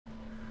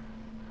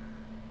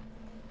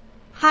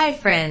Hi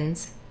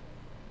friends.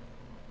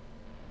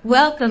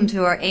 Welcome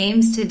to our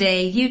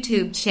aimstoday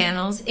YouTube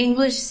channel's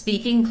English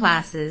speaking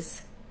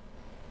classes.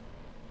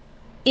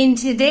 In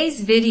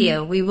today's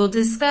video we will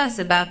discuss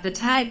about the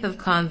type of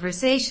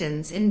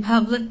conversations in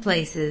public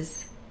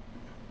places.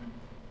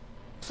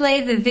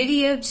 Play the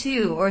video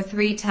 2 or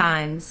 3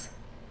 times.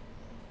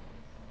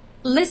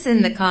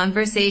 Listen the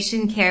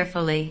conversation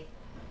carefully.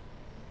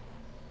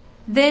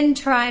 Then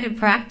try to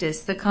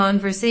practice the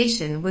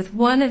conversation with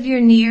one of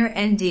your near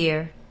and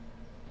dear.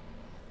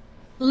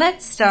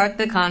 Let's start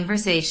the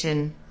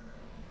conversation.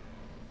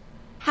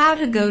 How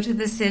to go to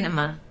the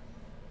cinema.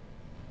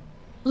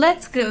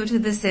 Let's go to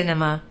the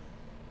cinema.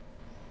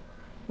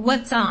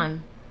 What's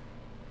on?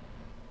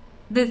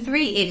 The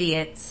Three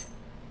Idiots.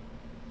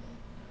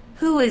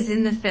 Who is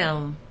in the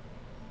film?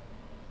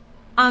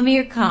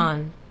 Amir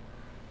Khan.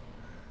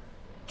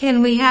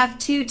 Can we have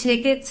 2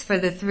 tickets for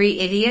the Three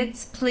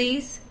Idiots,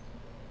 please?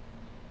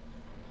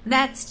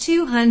 That's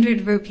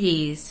 200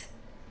 rupees.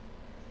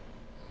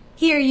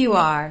 Here you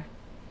are.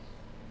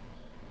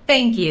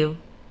 Thank you.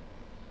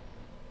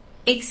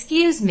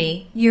 Excuse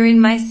me, you're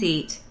in my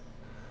seat.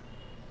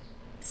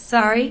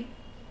 Sorry?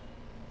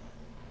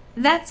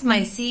 That's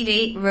my seat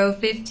 8, row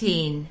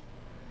 15.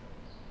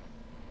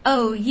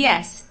 Oh,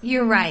 yes,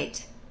 you're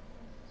right.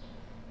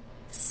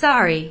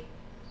 Sorry.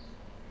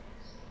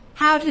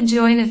 How to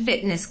join a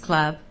fitness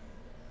club.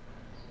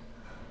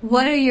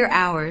 What are your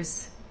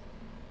hours?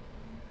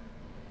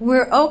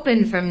 We're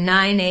open from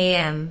 9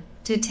 a.m.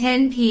 to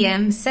 10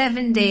 p.m.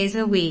 7 days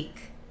a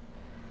week.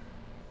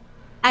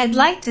 I'd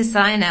like to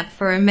sign up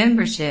for a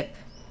membership.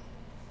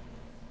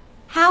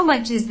 How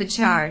much is the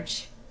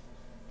charge?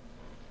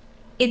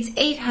 It's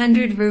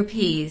 800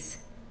 rupees.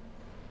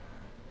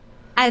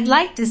 I'd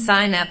like to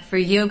sign up for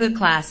yoga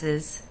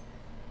classes.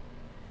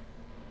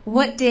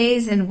 What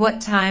days and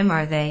what time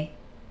are they?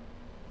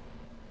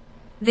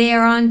 They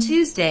are on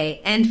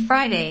Tuesday and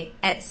Friday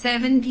at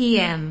 7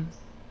 p.m.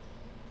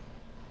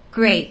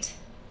 Great.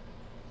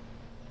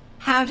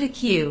 How to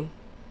queue.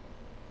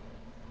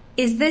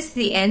 Is this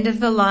the end of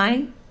the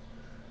line?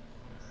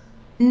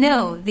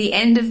 No, the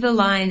end of the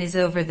line is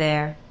over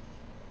there.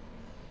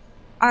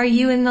 Are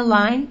you in the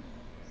line?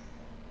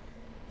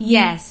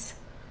 Yes.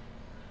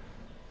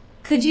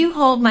 Could you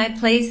hold my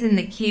place in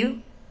the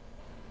queue?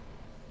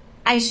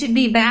 I should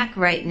be back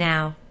right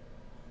now.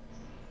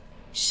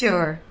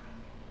 Sure.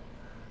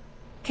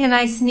 Can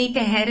I sneak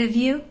ahead of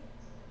you?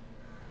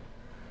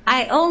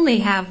 I only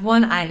have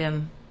one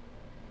item.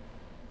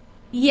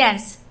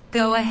 Yes,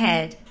 go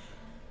ahead.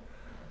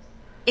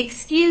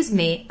 Excuse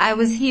me, I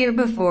was here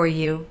before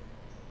you.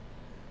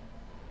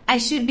 I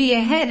should be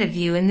ahead of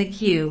you in the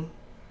queue.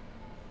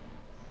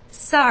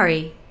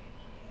 Sorry.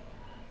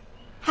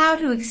 How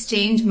to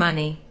exchange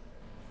money.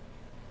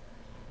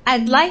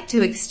 I'd like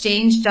to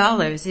exchange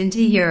dollars into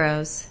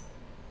euros.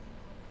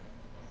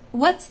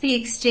 What's the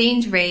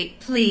exchange rate,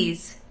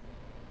 please?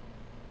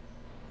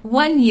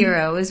 1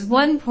 euro is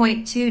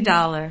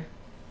 $1.2.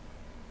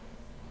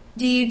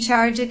 Do you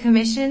charge a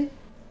commission?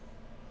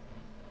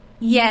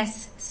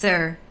 Yes,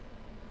 sir.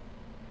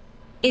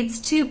 It's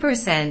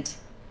 2%.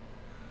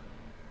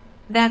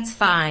 That's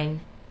fine.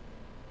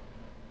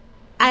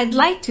 I'd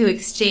like to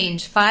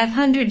exchange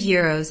 500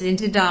 euros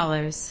into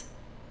dollars.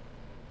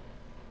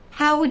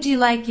 How would you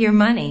like your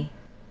money?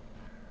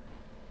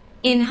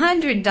 In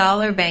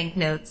 $100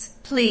 banknotes,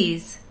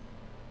 please.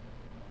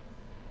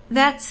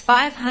 That's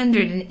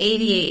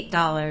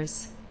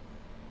 $588.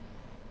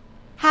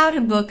 How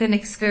to book an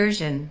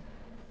excursion.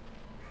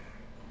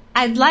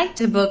 I'd like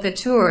to book a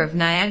tour of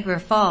Niagara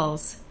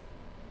Falls.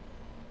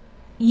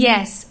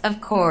 Yes,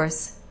 of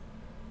course.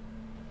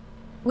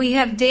 We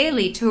have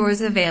daily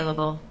tours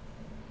available.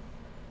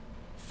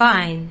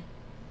 Fine.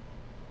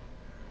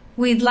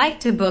 We'd like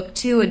to book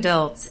 2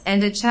 adults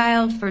and a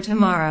child for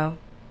tomorrow.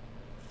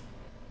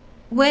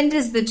 When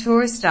does the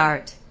tour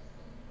start?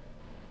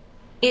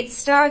 It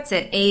starts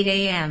at 8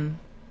 a.m.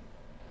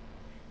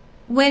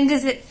 When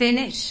does it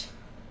finish?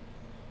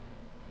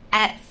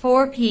 At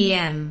 4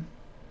 p.m.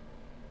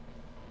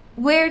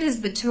 Where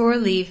does the tour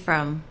leave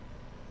from?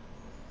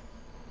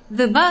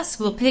 The bus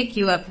will pick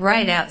you up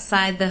right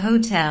outside the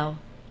hotel.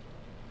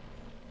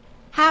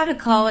 How to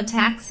call a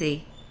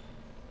taxi.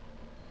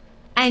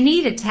 I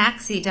need a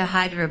taxi to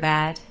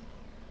Hyderabad.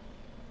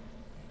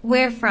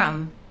 Where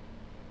from?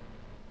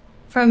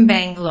 From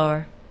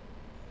Bangalore.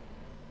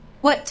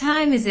 What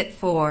time is it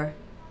for?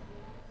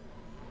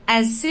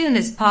 As soon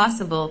as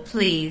possible,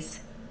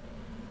 please.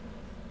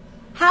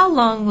 How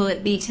long will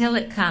it be till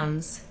it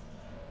comes?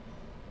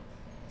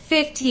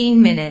 15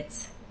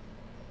 minutes.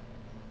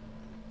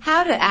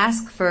 How to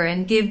ask for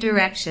and give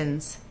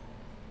directions.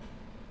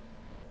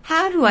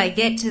 How do I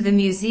get to the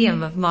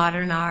Museum of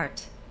Modern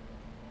Art?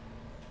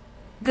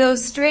 Go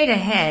straight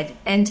ahead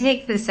and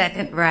take the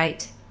second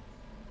right.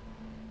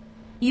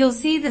 You'll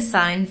see the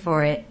sign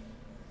for it.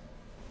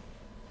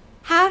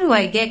 How do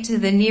I get to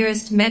the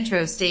nearest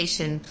metro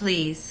station,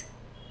 please?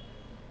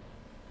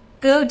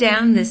 Go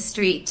down this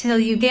street till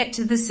you get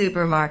to the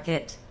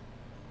supermarket.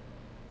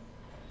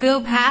 Go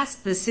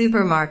past the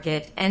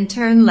supermarket and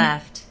turn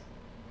left.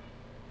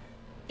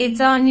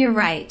 It's on your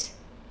right.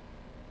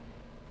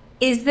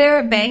 Is there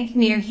a bank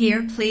near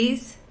here,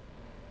 please?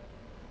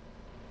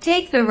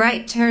 Take the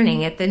right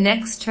turning at the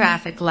next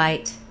traffic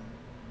light.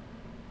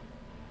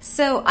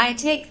 So I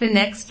take the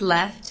next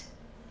left?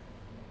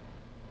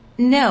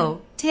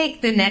 No,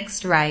 take the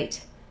next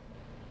right.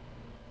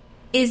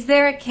 Is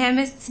there a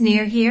chemist's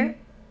near here?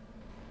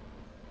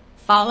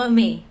 Follow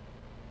me.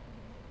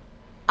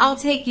 I'll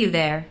take you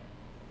there.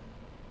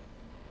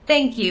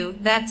 Thank you,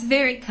 that's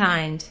very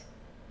kind.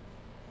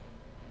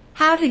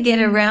 How to get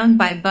around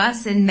by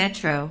bus and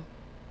metro?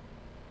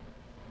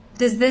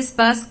 Does this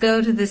bus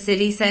go to the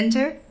city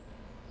center?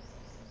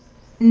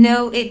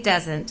 No, it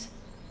doesn't.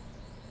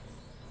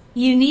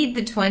 You need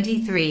the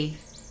 23.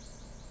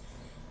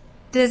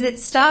 Does it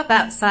stop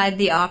outside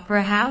the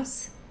Opera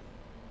House?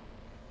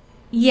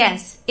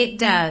 Yes, it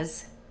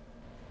does.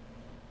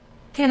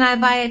 Can I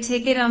buy a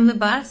ticket on the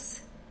bus?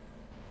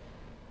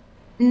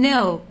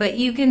 No, but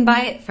you can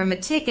buy it from a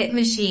ticket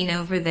machine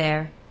over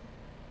there.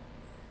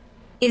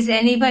 Is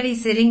anybody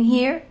sitting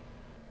here?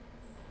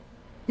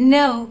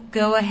 No,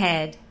 go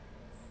ahead.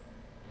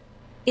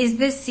 Is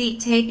this seat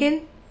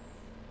taken?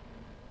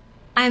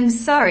 I'm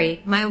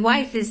sorry, my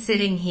wife is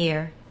sitting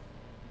here.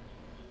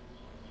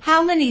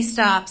 How many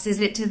stops is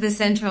it to the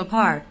Central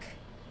Park?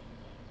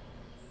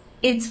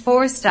 It's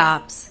 4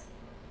 stops.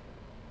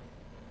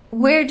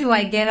 Where do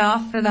I get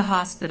off for the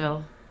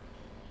hospital?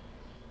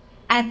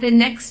 At the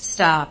next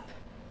stop.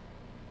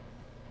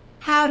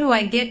 How do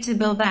I get to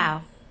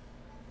Bilbao?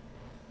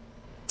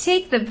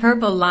 Take the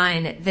purple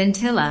line at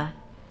Ventilla,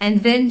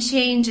 and then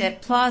change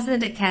at Plaza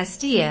de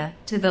Castilla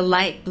to the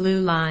light blue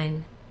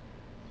line.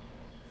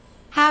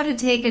 How to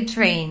take a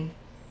train?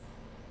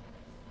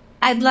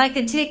 I'd like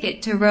a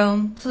ticket to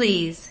Rome,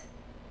 please.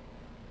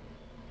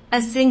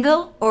 A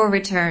single or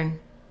return?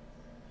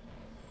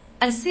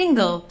 A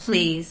single,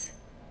 please.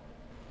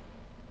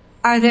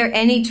 Are there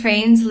any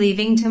trains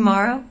leaving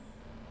tomorrow?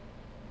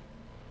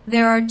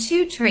 There are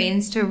 2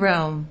 trains to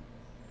Rome.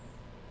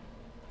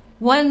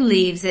 One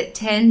leaves at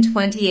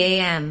 10:20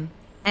 a.m.,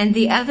 and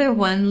the other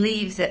one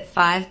leaves at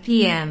 5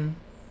 p.m.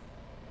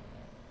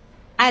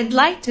 I'd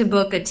like to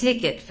book a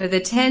ticket for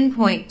the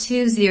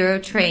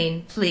 10:20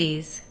 train,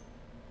 please.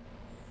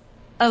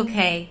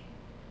 Okay.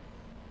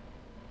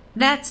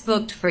 That's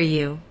booked for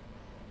you.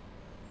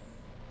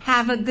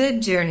 Have a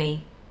good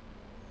journey.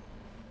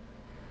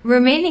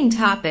 Remaining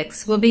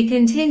topics will be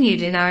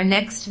continued in our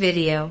next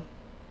video.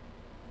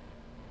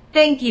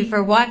 Thank you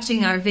for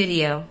watching our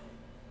video.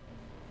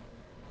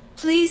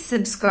 Please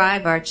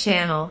subscribe our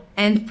channel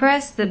and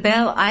press the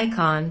bell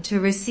icon to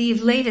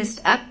receive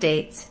latest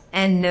updates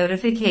and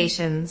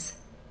notifications.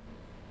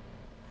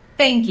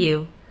 Thank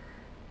you.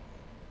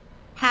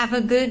 Have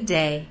a good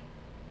day.